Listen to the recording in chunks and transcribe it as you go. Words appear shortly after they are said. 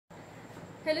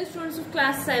Hello students of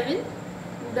class 7.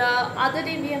 The other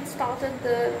day we had started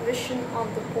the revision of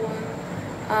the poem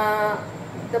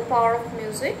The Power of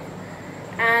Music,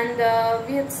 and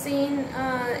we had seen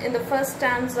in the first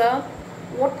stanza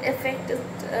what effect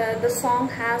the song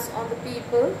has on the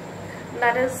people.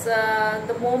 That is,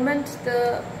 the moment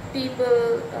the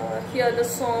people hear the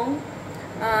song,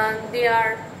 they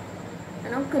are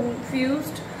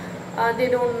confused, they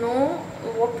don't know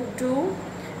what to do,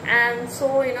 and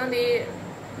so they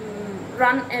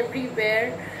run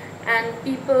everywhere, and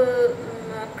people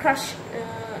crush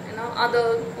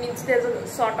other, means there's a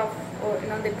sort of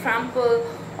they trample,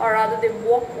 or rather they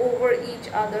walk over each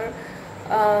other,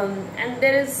 and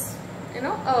there is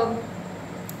a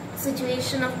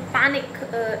situation of panic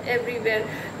everywhere,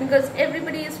 because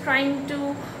everybody is trying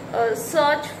to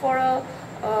search for a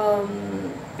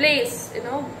place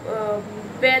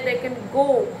where they can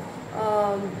go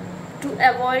to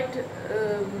avoid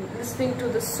listening to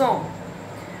the song.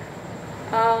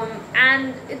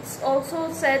 And it's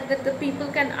also said that the people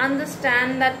can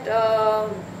understand that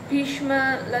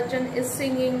Bhishma Lajan is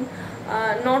singing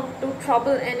not to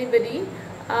trouble anybody,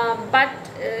 but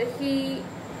he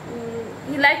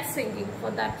likes singing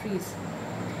for that reason.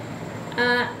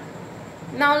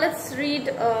 Now let's read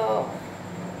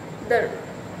the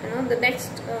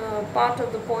next part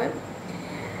of the poem.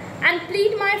 And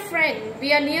plead, my friend,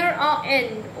 we are near our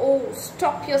end. Oh,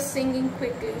 stop your singing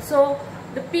quickly. So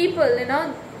the people,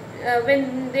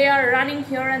 when they are running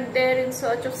here and there in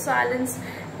search of silence,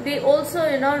 they also,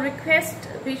 request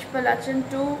Bhishma Lajan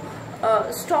to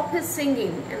stop his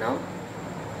singing,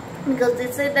 because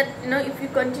they say that, if you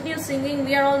continue singing,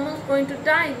 we are almost going to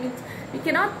die. It means we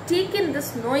cannot take in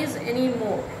this noise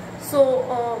anymore.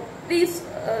 So please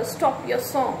stop your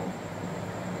song.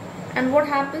 And what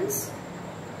happens?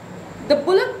 The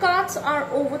bullock carts are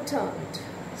overturned.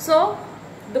 So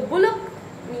the bullock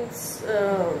means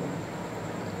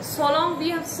so long we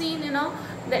have seen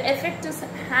the effect it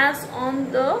has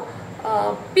on the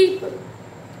people,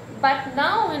 but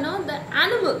now the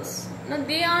animals,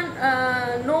 they are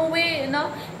no way in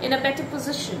a better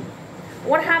position.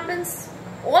 What happens?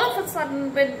 All of a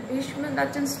sudden when Bhishma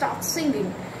Lajan starts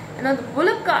singing, the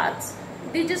bullock carts,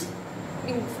 they just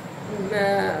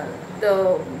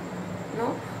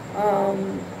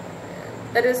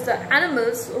that is the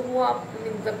animals who are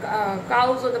the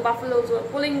cows or the buffaloes who are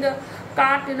pulling the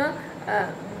cart,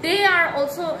 they are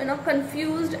also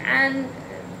confused, and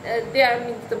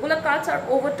the bullock carts are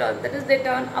overturned. That is, they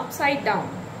turn upside down.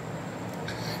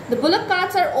 The bullock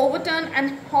carts are overturned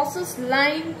and horses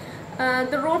line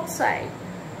the roadside.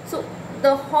 So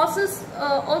the horses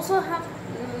also have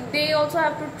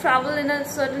to travel in a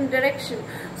certain direction,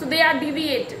 so they are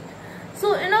deviated.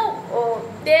 So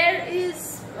there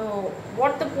is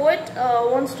what the poet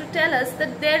wants to tell us,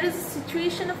 that there is a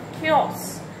situation of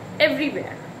chaos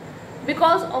everywhere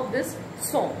because of this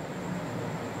song.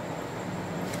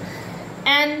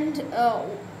 And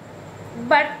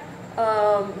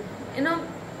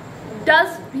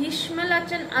does Bhishma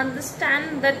Lajan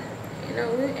understand that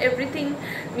everything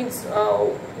means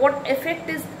what effect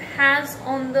it has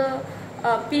on the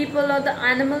people or the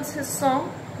animals, his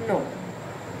song? No.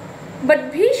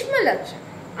 But Bhishma Lajan,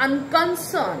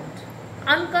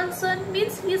 unconcerned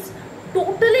means he is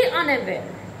totally unaware,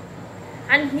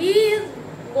 and he is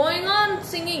going on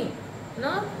singing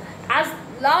as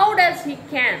loud as he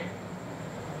can.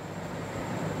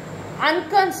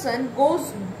 Unconcerned,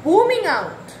 goes booming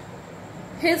out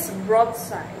his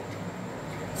broadside.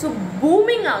 So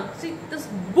booming out, see this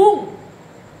boom,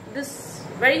 this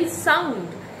very sound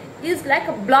is like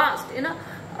a blast.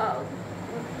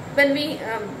 When we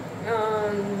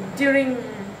during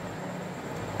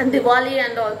Diwali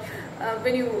and all,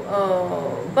 when you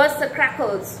burst the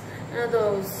crackers,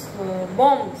 those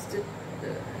bombs,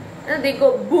 they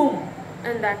go boom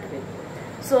in that way.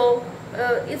 So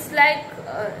it's like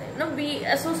we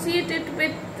associate it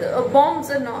with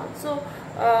bombs and all. So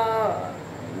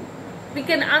we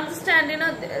can understand,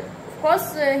 of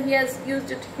course he has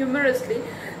used it humorously.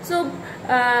 So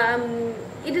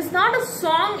it is not a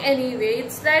song anyway,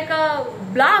 it's like a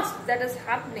blast that is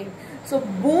happening. So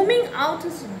booming out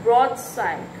is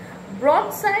broadside.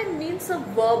 Broadside means a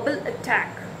verbal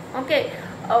attack. Okay,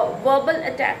 verbal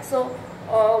attack. So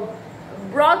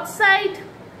broadside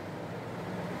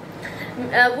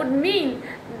would mean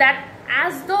that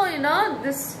as though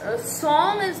this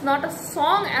song is not a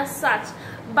song as such,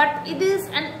 but it is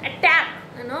an attack.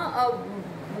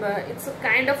 It's a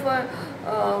kind of a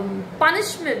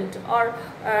punishment, or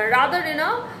rather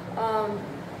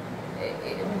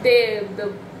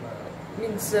the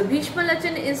means Bhishma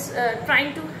Lajan is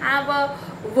trying to have a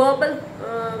verbal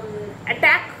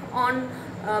attack on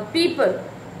people.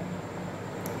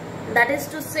 That is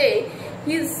to say,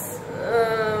 his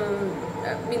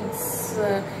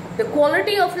the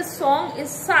quality of his song is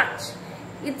such,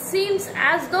 it seems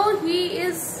as though he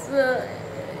is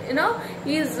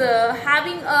he is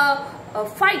having a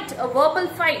fight, a verbal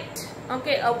fight,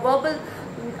 okay, a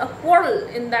quarrel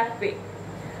in that way,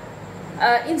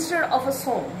 instead of a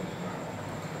song.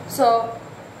 So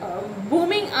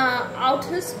booming out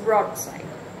his broadside.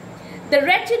 The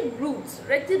wretched brutes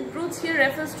here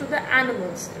refers to the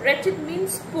animals. Wretched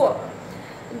means poor.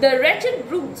 The wretched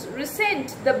brutes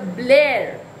resent the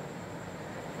blare.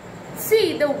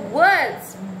 See the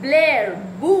words blare,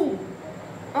 boom,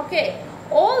 okay,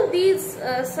 all these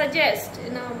suggest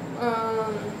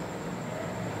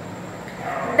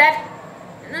that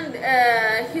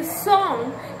his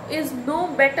song is no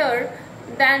better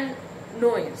than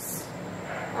noise.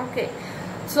 Okay,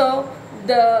 so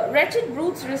the wretched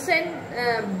brutes resent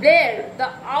blare the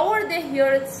hour they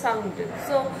hear it sounded.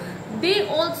 So they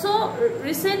also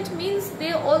resent means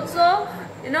they also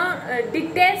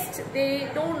detest, they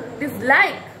don't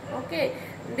dislike, okay,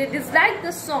 they dislike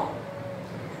the song.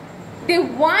 They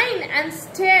whine and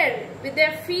stare with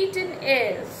their feet in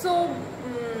air. So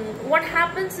what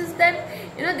happens is that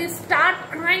they start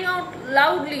crying out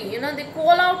loudly, they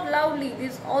call out loudly,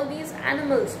 all these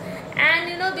animals, and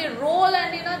they roll,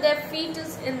 and their feet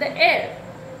is in the air.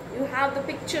 You have the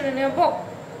picture in your book.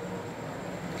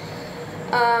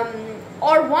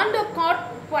 Or wonder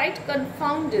quite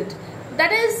confounded.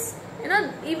 That is,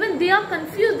 even they are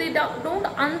confused, they don't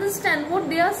understand what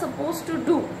they are supposed to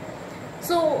do.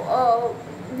 So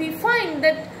we find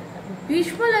that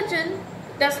Bhishmalachan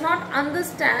does not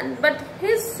understand, but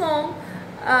his song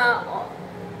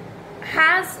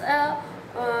has a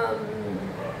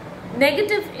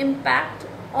negative impact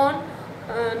on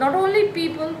not only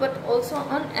people but also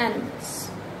on animals.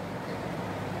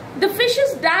 The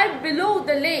fishes dive below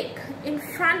the lake in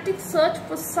frantic search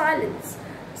for silence.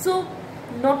 So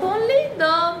not only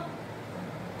the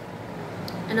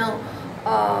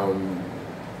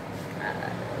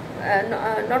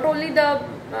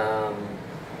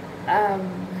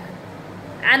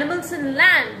animals in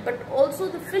land, but also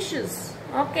the fishes,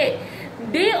 okay,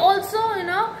 they also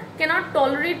cannot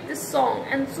tolerate this song,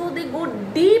 and so they go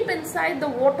deep inside the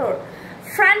water.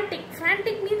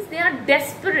 Frantic means they are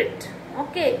desperate,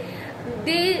 okay,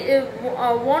 they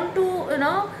want to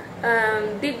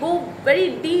they go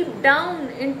very deep down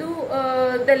into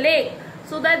the lake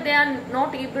so that they are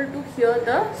not able to hear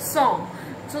the song.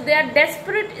 So they are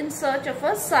desperate in search of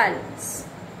a silence.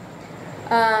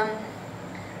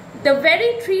 The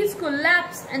very trees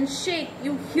collapse and shake.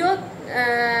 You hear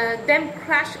them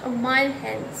crash a mile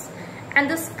hence. And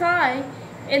the sky,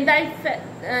 in the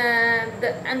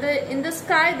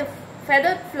sky, the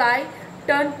feathered fly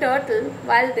turn turtle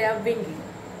while they are winging.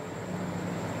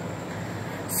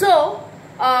 So,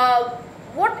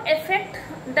 what effect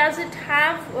does it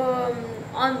have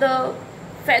on the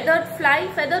feathered fly?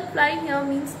 Feathered fly here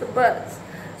means the birds.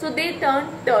 So they turn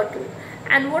turtle.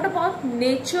 And what about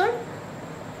nature?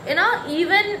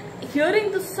 Even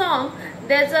hearing the song,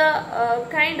 there's a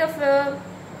kind of a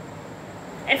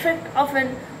effect of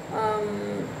an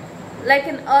like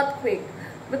an earthquake,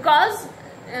 because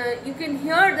you can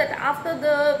hear that after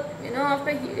the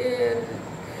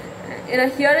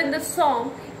hearing the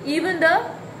song, even the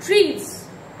trees,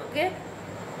 okay,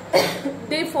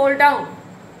 they fall down,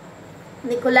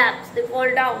 they collapse, they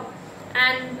fall down,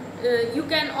 and you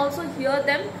can also hear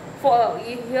them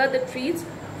you hear the trees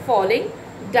falling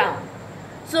down.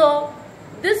 So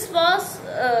this was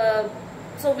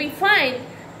so we find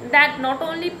that not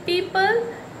only people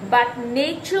but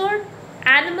nature,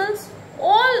 animals,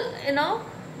 all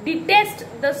detest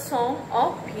the song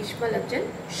of Bhishmalachan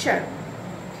Sharma.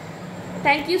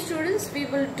 Thank you, students. We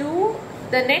will do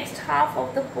the next half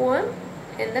of the poem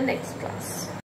in the next class.